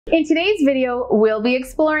In today's video, we'll be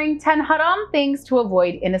exploring 10 haram things to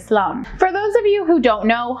avoid in Islam. For those of you who don't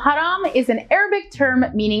know, haram is an Arabic term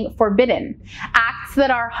meaning forbidden. Acts that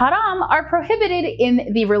are haram are prohibited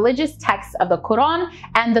in the religious texts of the Quran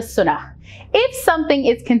and the Sunnah. If something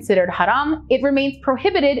is considered haram, it remains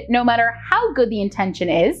prohibited no matter how good the intention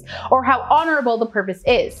is or how honorable the purpose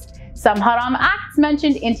is. Some haram acts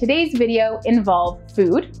mentioned in today's video involve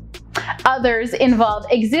food. Others involve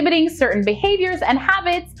exhibiting certain behaviors and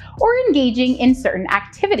habits or engaging in certain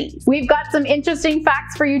activities. We've got some interesting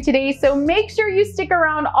facts for you today, so make sure you stick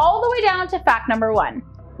around all the way down to fact number 1.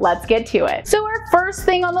 Let's get to it. So our first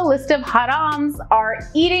thing on the list of harams are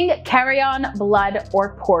eating carrion, blood,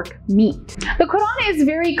 or pork meat. The Quran is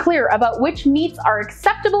very clear about which meats are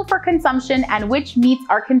acceptable for consumption and which meats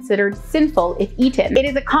are considered sinful if eaten. It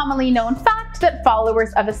is a commonly known fact that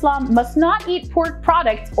followers of Islam must not eat pork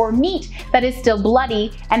products or meat that is still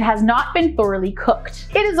bloody and has not been thoroughly cooked.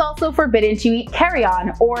 It is also forbidden to eat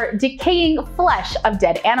carrion, or decaying flesh of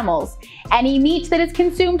dead animals. Any meat that is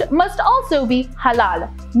consumed must also be halal,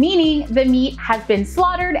 meaning the meat has been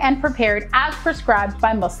slaughtered and prepared as prescribed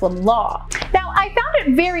by Muslim law. Now, I found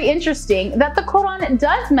it very interesting that the Quran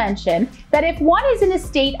does mention that if one is in a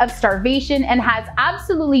state of starvation and has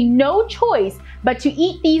absolutely no choice but to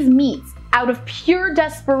eat these meats out of pure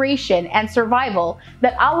desperation and survival,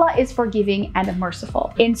 that Allah is forgiving and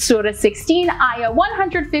merciful. In Surah 16, Ayah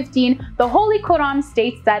 115, the Holy Quran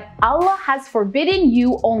states that Allah has forbidden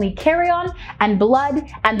you only carrion and blood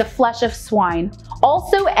and the flesh of swine,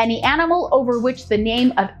 also any animal over which the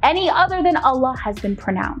name of any other than Allah has been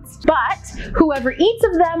pronounced. But whoever eats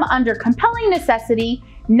of them under compelling necessity,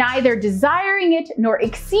 neither desiring it nor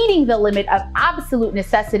exceeding the limit of absolute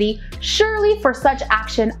necessity, surely for such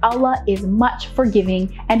action Allah is much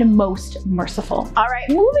forgiving and most merciful. Alright,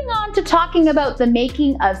 moving on to talking about the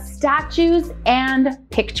making of statues and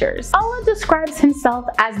pictures. Allah describes himself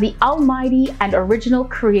as the Almighty and original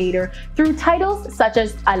creator through titles such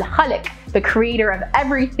as Al-Khaliq, the creator of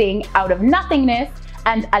everything out of nothingness,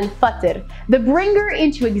 and Al-Fatir, the bringer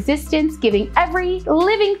into existence, giving every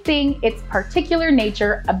living thing its particular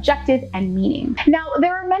nature, objective, and meaning. Now,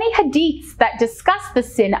 there are many hadiths that discuss the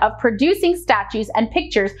sin of producing statues and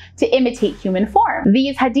pictures to imitate human form.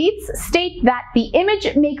 These hadiths state that the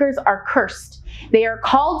image makers are cursed. They are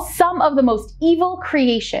called some of the most evil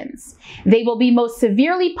creations. They will be most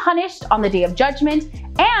severely punished on the Day of Judgment,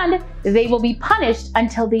 and they will be punished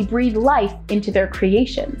until they breathe life into their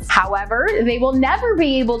creations. However, they will never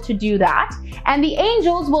be able to do that, and the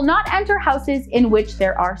angels will not enter houses in which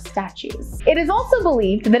there are statues. It is also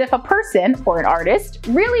believed that if a person, or an artist,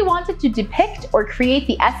 really wanted to depict or create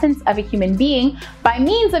the essence of a human being by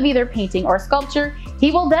means of either painting or sculpture,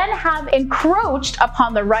 he will then have encroached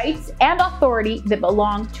upon the rights and authority that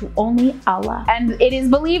belong to only Allah. And it is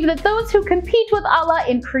believed that those who compete with Allah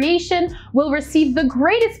in creation will receive the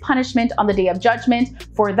greatest punishment on the Day of Judgment,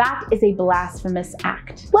 for that is a blasphemous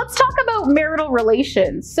act. Let's talk about marital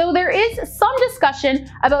relations. So there is some discussion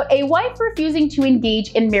about a wife refusing to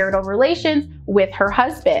engage in marital relations with her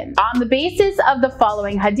husband. On the basis of the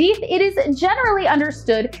following hadith, it is generally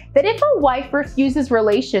understood that if a wife refuses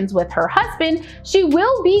relations with her husband, she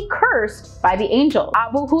will be cursed by the angel.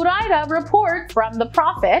 Abu Huraira reports from the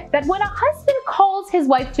Prophet that when a husband calls his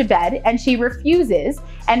wife to bed and she refuses,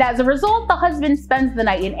 and as a result the husband spends the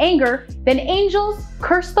night in anger, then angels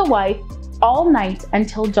curse the wife all night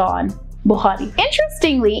until dawn. Bukhari.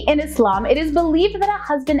 Interestingly, in Islam, it is believed that a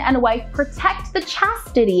husband and wife protect the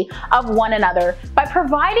chastity of one another by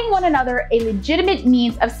providing one another a legitimate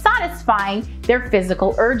means of satisfying their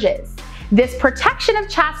physical urges. This protection of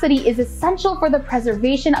chastity is essential for the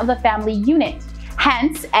preservation of the family unit.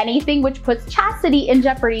 Hence, anything which puts chastity in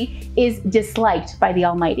jeopardy is disliked by the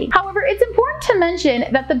Almighty. However, it's important to mention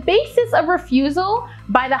that the basis of refusal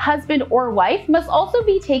by the husband or wife must also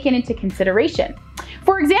be taken into consideration.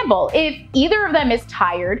 For example, if either of them is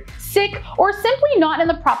tired, sick, or simply not in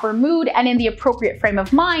the proper mood and in the appropriate frame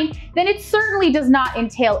of mind, then it certainly does not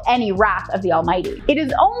entail any wrath of the Almighty. It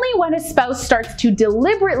is only when a spouse starts to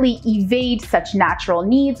deliberately evade such natural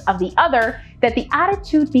needs of the other that the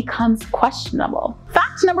attitude becomes questionable.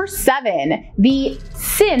 Fact number 7, the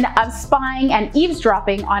sin of spying and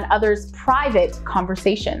eavesdropping on others' private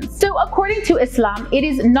conversations. So according to Islam, it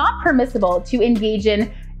is not permissible to engage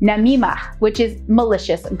in namimah, which is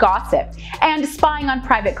malicious gossip, and spying on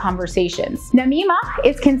private conversations. Namimah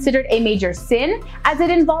is considered a major sin as it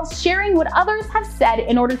involves sharing what others have said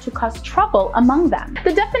in order to cause trouble among them.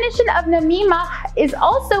 The definition of namimah is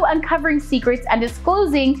also uncovering secrets and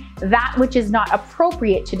disclosing that which is not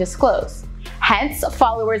appropriate to disclose. Hence,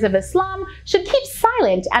 followers of Islam should keep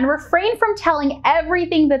silent and refrain from telling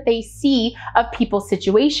everything that they see of people's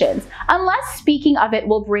situations, unless speaking of it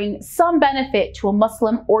will bring some benefit to a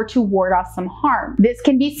Muslim or to ward off some harm. This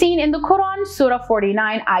can be seen in the Quran, Surah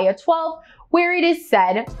 49, Ayah 12, where it is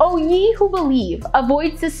said, "O ye who believe,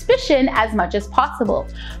 avoid suspicion as much as possible.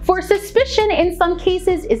 For suspicion in some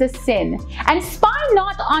cases is a sin, and spy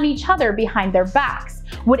not on each other behind their backs.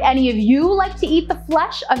 Would any of you like to eat the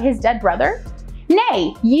flesh of his dead brother?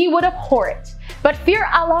 Nay, ye would abhor it. But fear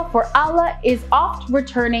Allah, for Allah is oft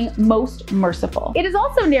returning, most merciful." It is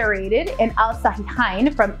also narrated in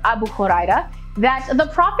Al-Sahihain from Abu Hurairah that the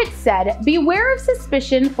Prophet said, "Beware of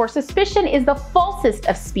suspicion, for suspicion is the falsest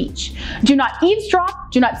of speech. Do not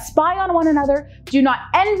eavesdrop, do not spy on one another, do not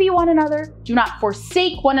envy one another, do not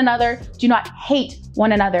forsake one another, do not hate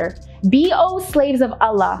one another. Be, O slaves of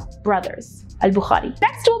Allah, brothers." Al-Bukhari.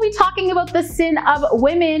 Next, we'll be talking about the sin of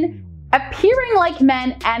women appearing like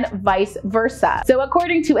men and vice versa. So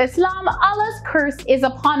according to Islam, Allah's curse is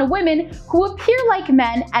upon women who appear like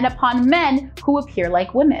men and upon men who appear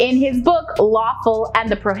like women. In his book, Lawful and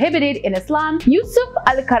the Prohibited in Islam, Yusuf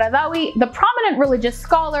al-Qaradawi, the prominent religious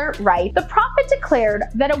scholar, writes, "The Prophet declared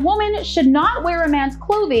that a woman should not wear a man's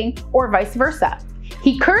clothing or vice versa.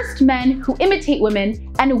 He cursed men who imitate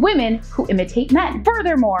women and women who imitate men.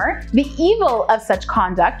 Furthermore, the evil of such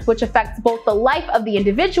conduct, which affects both the life of the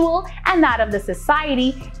individual and that of the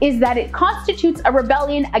society, is that it constitutes a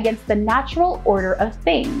rebellion against the natural order of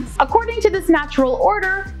things. According to this natural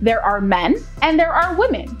order, there are men and there are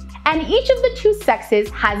women, and each of the two sexes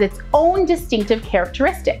has its own distinctive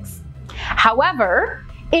characteristics. However,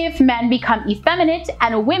 if men become effeminate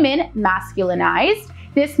and women masculinized,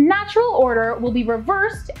 this natural order will be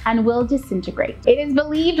reversed and will disintegrate. It is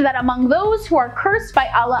believed that among those who are cursed by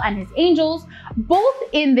Allah and his angels, both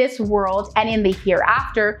in this world and in the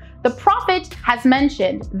hereafter, the Prophet has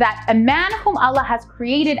mentioned that a man whom Allah has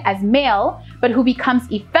created as male, but who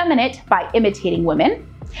becomes effeminate by imitating women,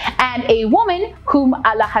 and a woman whom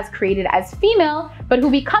Allah has created as female, but who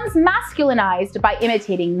becomes masculinized by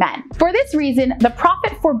imitating men. For this reason, the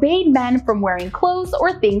Prophet forbade men from wearing clothes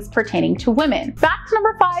or things pertaining to women. Fact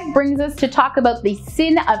number 5 brings us to talk about the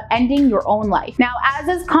sin of ending your own life. Now, as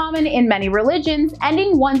is common in many religions,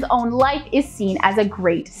 ending one's own life is seen as a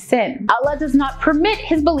great sin. Allah does not permit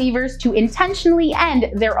his believers to intentionally end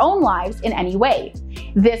their own lives in any way.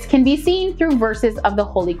 This can be seen through verses of the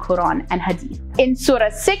Holy Quran and Hadith. In Surah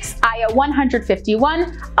 6, Ayah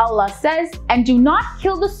 151, Allah says, "And do not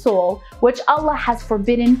kill the soul which Allah has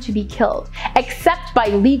forbidden to be killed, except by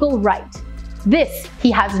legal right. This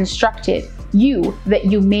He has instructed you that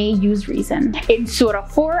you may use reason." In Surah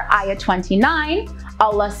 4, Ayah 29,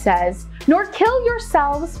 Allah says, "Nor kill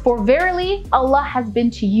yourselves, for verily Allah has been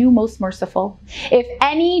to you most merciful. If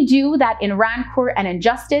any do that in rancor and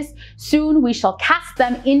injustice, soon we shall cast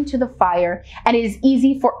them into the fire, and it is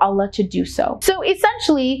easy for Allah to do so." So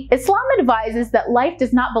essentially, Islam advises that life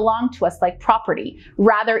does not belong to us like property.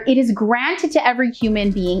 Rather, it is granted to every human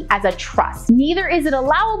being as a trust. Neither is it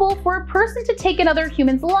allowable for a person to take another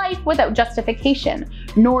human's life without justification,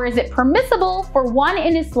 nor is it permissible for one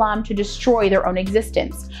in Islam to destroy their own existence.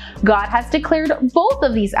 God has declared both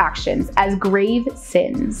of these actions as grave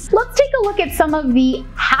sins. Let's take a look at some of the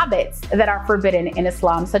habits that are forbidden in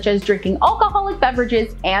Islam, such as drinking alcoholic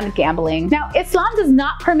beverages and gambling. Now, Islam does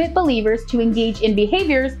not permit believers to engage in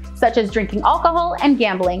behaviors such as drinking alcohol and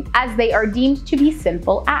gambling, as they are deemed to be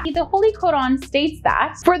sinful acts. The Holy Quran states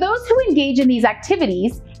that, "For those who engage in these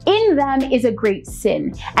activities, in them is a great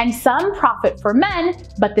sin, and some profit for men,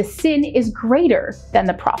 but the sin is greater than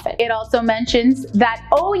the profit." It also mentions that,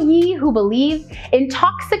 "O ye who believe,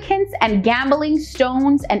 intoxicants and gambling,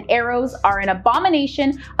 stones and arrows are an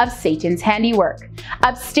abomination of Satan's handiwork.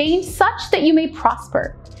 Abstain such that you may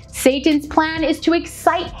prosper. Satan's plan is to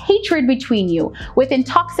excite hatred between you with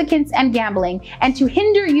intoxicants and gambling, and to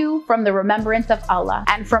hinder you from the remembrance of Allah,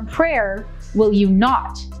 and from prayer will you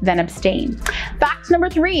not then abstain." Fact number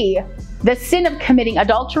 3, the sin of committing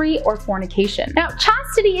adultery or fornication. Now,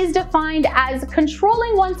 chastity is defined as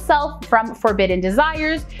controlling oneself from forbidden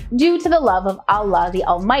desires due to the love of Allah the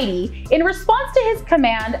Almighty in response to his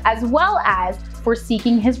command, as well as for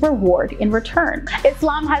seeking his reward in return.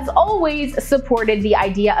 Islam has always supported the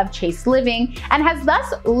idea of chaste living and has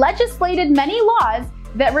thus legislated many laws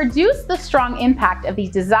that reduce the strong impact of these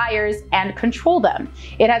desires and control them.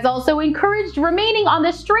 It has also encouraged remaining on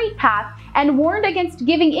the straight path and warned against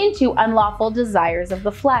giving into unlawful desires of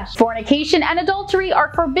the flesh. Fornication and adultery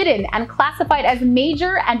are forbidden and classified as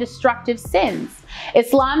major and destructive sins.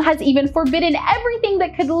 Islam has even forbidden everything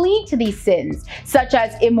that could lead to these sins, such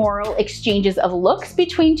as immoral exchanges of looks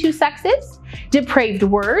between two sexes, depraved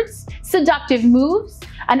words, seductive moves,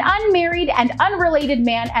 an unmarried and unrelated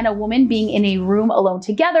man and a woman being in a room alone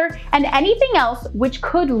together, and anything else which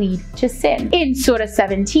could lead to sin. In Surah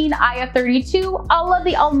 17, Ayah 32, Allah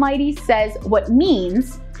the Almighty says what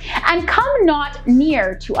means, "And come not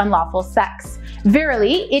near to unlawful sex.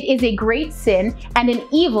 Verily, it is a great sin and an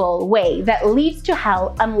evil way that leads to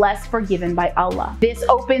hell unless forgiven by Allah. This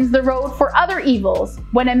opens the road for other evils.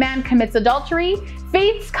 When a man commits adultery,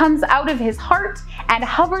 faith comes out of his heart and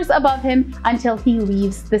hovers above him until he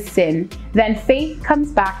leaves the sin. Then faith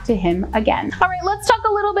comes back to him again." All right, let's talk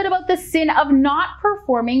a little bit about the sin of not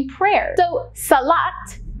performing prayer. So,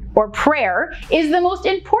 salat, or prayer, is the most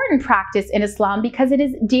important practice in Islam because it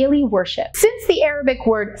is daily worship. Since the Arabic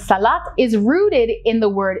word salat is rooted in the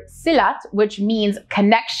word silat, which means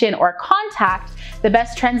connection or contact, the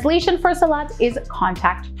best translation for salat is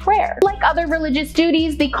contact prayer. Like other religious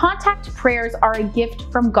duties, the contact prayers are a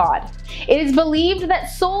gift from God. It is believed that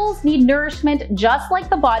souls need nourishment just like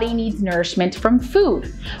the body needs nourishment from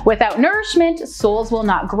food. Without nourishment, souls will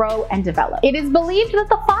not grow and develop. It is believed that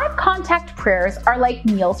the 5 contact prayers are like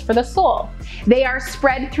meals for the soul. They are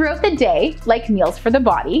spread throughout the day, like meals for the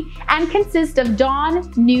body, and consist of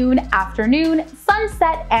dawn, noon, afternoon,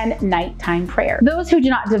 sunset, and nighttime prayer. Those who do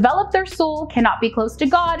not develop their soul cannot be close to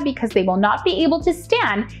God because they will not be able to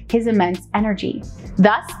stand His immense energy.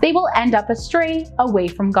 Thus, they will end up astray away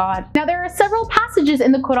from God. Now, there are several passages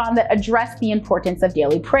in the Quran that address the importance of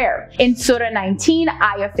daily prayer. In Surah 19,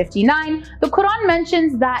 Ayah 59, the Quran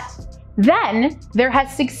mentions that then there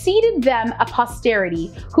has succeeded them a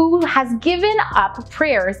posterity who has given up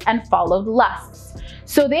prayers and followed lusts.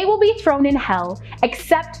 So they will be thrown in hell,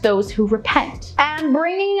 except those who repent. And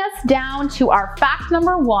bringing us down to our fact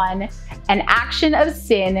number 1, an action of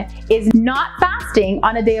sin is not fasting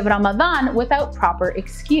on a day of Ramadan without proper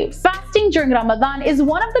excuse. Fasting during Ramadan is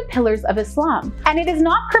one of the pillars of Islam, and it is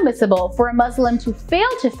not permissible for a Muslim to fail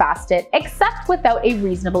to fast it except without a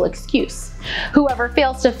reasonable excuse. Whoever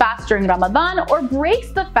fails to fast during Ramadan or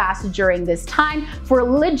breaks the fast during this time for a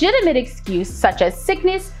legitimate excuse such as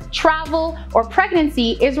sickness, travel, or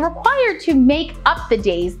pregnancy is required to make up the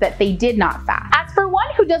days that they did not fast. As for one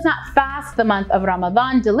who does not fast the month of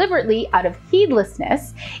Ramadan deliberately out of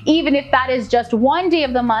heedlessness, even if that is just one day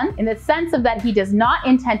of the month in the sense of that he does not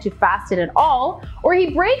intend to fast it at all, or he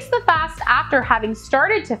breaks the fast after having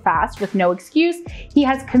started to fast with no excuse, he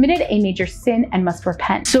has committed a major sin and must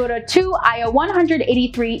repent. Surah 2, Ayah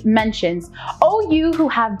 183 mentions, "O you who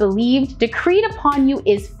have believed, decreed upon you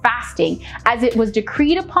is fasting, as it was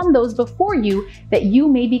decreed upon those before you, that you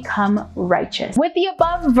may become righteous." With the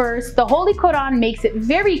above verse, the Holy Quran makes it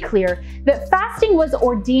very clear that fasting was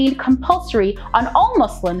ordained compulsory on all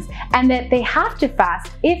Muslims and that they have to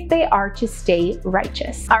fast if they are to stay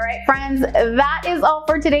righteous. All right, friends, that is all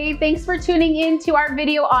for today. Thanks for tuning in to our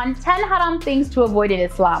video on 10 haram things to avoid in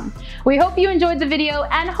Islam. We hope you enjoyed the video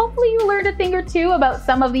and hopefully you learned a thing or two about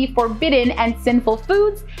some of the forbidden and sinful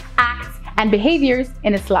foods, acts, and behaviors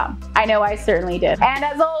in Islam. I know I certainly did. And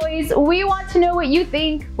as always, we want to know what you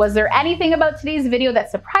think. Was there anything about today's video that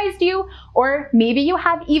surprised you? Or maybe you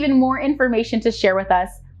have even more information to share with us?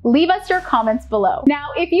 Leave us your comments below. Now,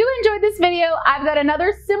 if you enjoyed this video, I've got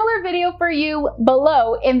another similar video for you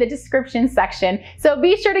below in the description section. So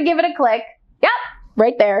be sure to give it a click. Yep,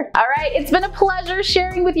 right there. All right, it's been a pleasure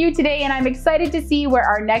sharing with you today, and I'm excited to see where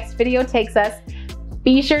our next video takes us.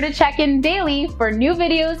 Be sure to check in daily for new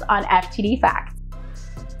videos on FTD Facts.